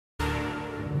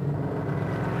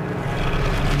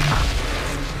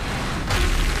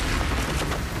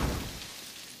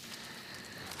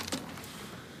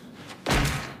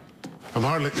I'm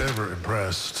hardly ever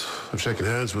impressed. I've shaken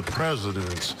hands with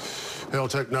presidents, held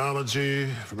technology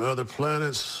from other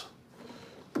planets.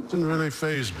 It didn't really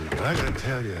faze me, but I gotta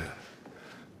tell you,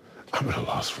 I'm at a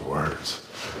loss for words.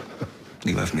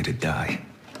 You left me to die.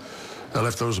 I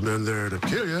left those men there to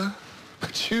kill you,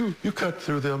 but you cut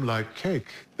through them like cake.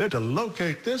 They're to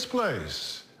locate this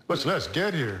place, much less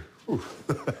get here.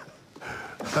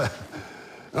 I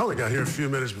only got here a few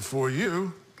minutes before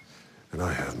you, and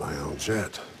I have my own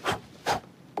jet.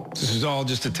 This is all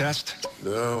just a test?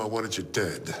 No, I wanted you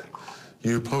dead.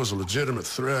 You pose a legitimate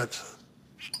threat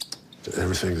to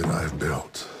everything that I've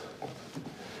built.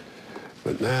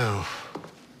 But now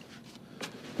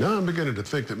I'm beginning to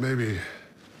think that maybe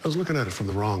I was looking at it from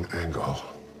the wrong angle.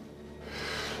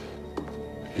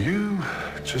 You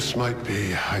just might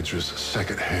be Hydra's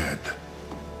second head.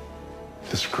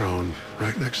 That's grown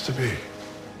right next to me.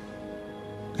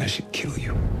 I should kill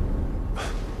you.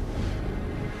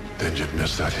 Then you'd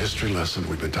miss that history lesson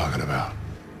we've been talking about.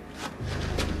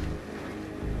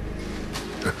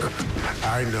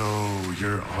 I know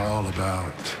you're all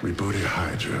about rebooting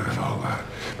Hydra and all that.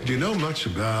 But do you know much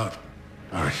about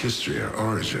our history, our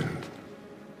origin?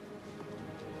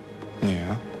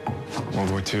 Yeah.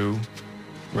 World War II,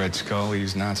 Red Skull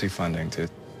used Nazi funding to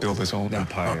build this old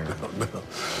empire. No.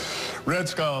 Red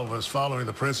Skull was following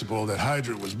the principle that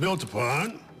Hydra was built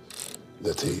upon,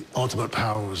 that the ultimate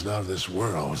power was not of this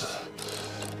world.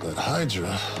 But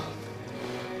Hydra,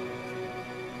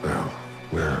 well,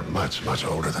 we're much, much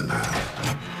older than that.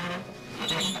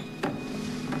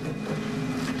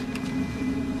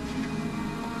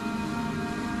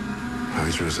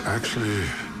 Hydra is actually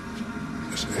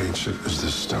as ancient as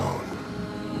this stone.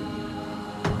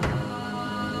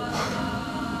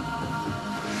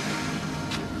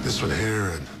 This one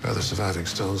here and other surviving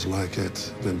stones like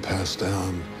it have been passed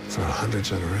down for 100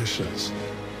 generations.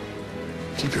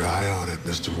 Keep your eye on it,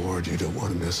 Mr. Ward. You don't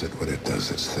want to miss it when it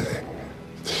does its thing.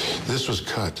 This was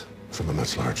cut from a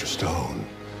much larger stone,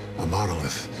 a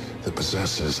monolith that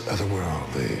possesses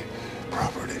otherworldly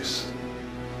properties.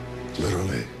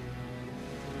 Literally,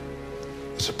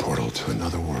 it's a portal to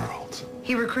another world.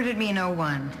 He recruited me in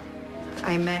 '01.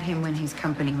 I met him when his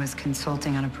company was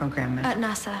consulting on a program at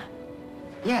NASA.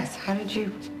 Yes, how did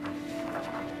you...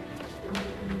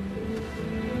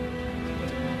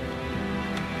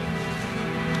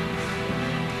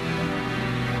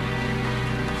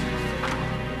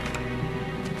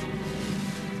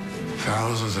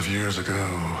 Thousands of years ago,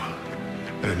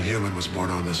 an inhuman was born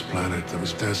on this planet that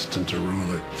was destined to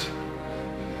rule it.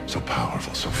 So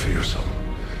powerful, so fearsome,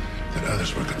 that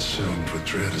others were consumed with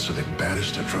dread, and so they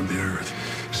banished it from the Earth,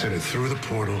 sent it through the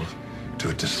portal to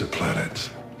a distant planet.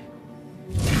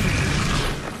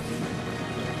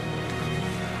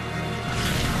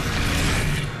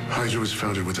 Hydra was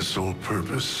founded with the sole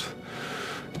purpose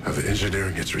of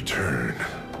engineering its return.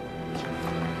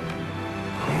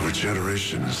 Over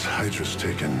generations, Hydra's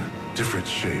taken different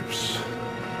shapes.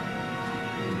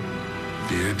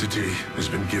 The entity has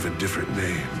been given different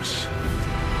names.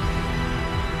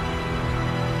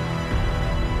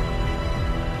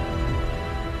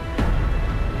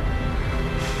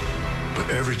 But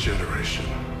every generation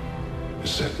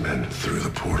has sent men through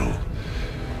the portal,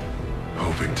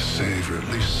 hoping to save or at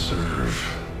least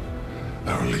serve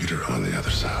our leader on the other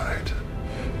side.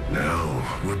 Now,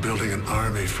 we're building an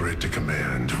army for it to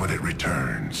command when it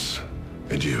returns.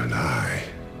 And you and I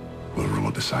will rule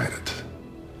beside it.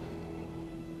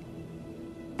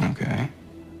 Okay.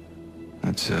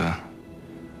 That's, a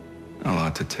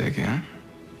lot to take in.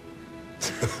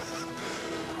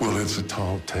 Well, it's a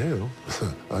tall tale.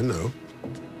 I know.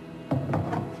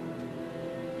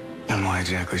 And why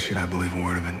exactly should I believe a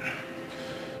word of it?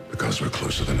 Because we're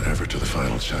closer than ever to the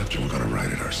final chapter. We're gonna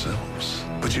write it ourselves.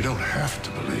 But you don't have to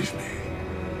believe me.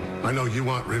 I know you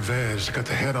want revenge to cut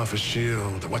the head off of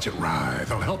S.H.I.E.L.D, to watch it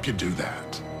writhe. I'll help you do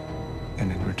that.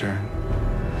 And in return?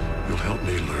 You'll help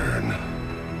me learn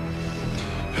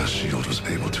how S.H.I.E.L.D was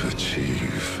able to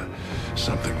achieve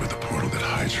something with the portal that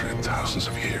Hydra in thousands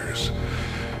of years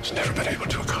has never been able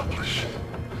to accomplish.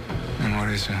 And what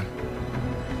is that?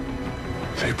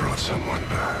 They brought someone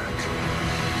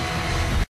back.